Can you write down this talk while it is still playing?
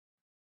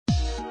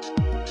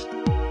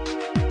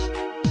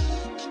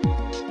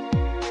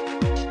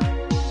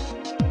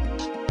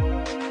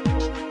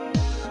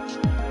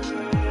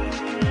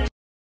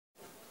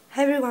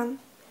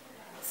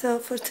So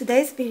for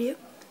today's video,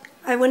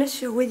 I want to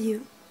share with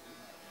you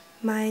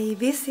my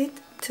visit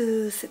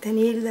to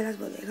Setenil de las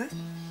Bodegas,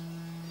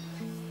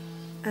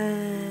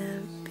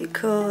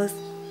 because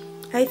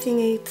I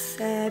think it's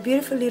a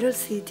beautiful little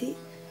city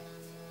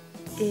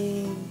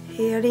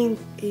here in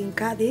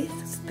Cádiz,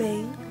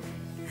 Spain,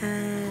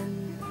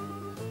 and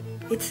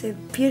it's a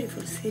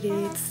beautiful city,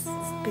 it's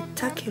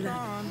spectacular,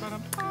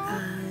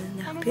 and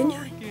I hope you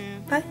enjoy.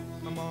 Bye!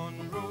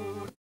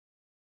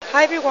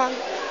 Hi everyone,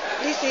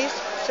 this is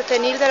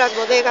Setenil de las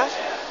Bodegas,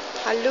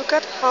 and look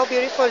at how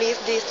beautiful is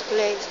this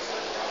place.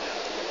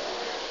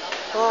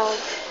 Wow,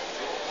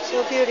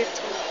 so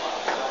beautiful,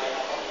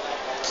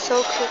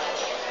 so cool.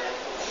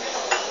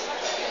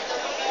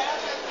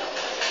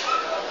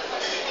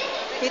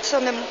 It's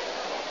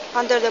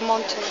under the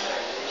mountain.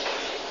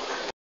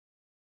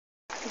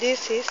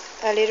 This is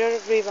a little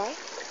river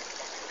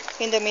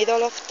in the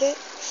middle of the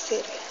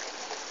city.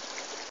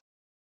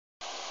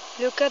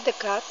 Look at the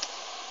cat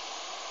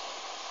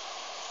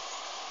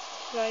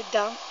right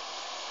down.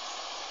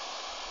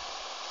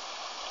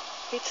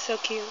 It's so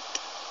cute.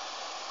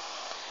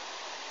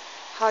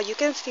 How you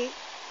can see,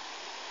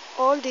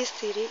 all this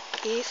city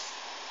is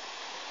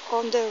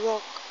on the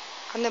rock,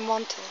 on the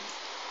mountain.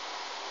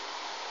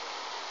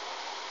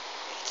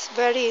 It's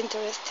very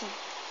interesting.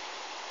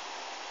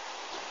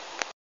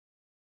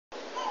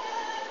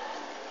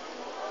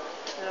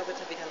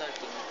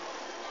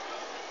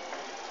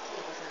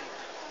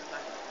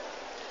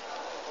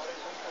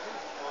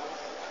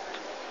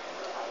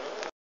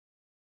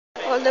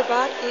 All the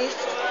bar is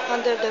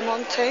under the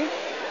mountain,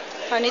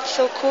 and it's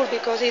so cool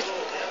because it's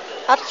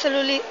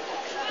absolutely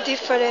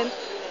different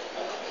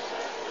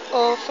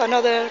of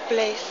another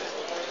place.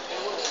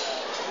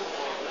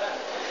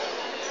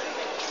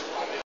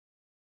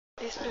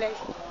 This place,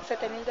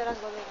 Setenil de las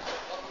Bodegas,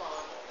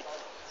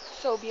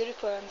 so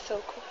beautiful and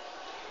so cool.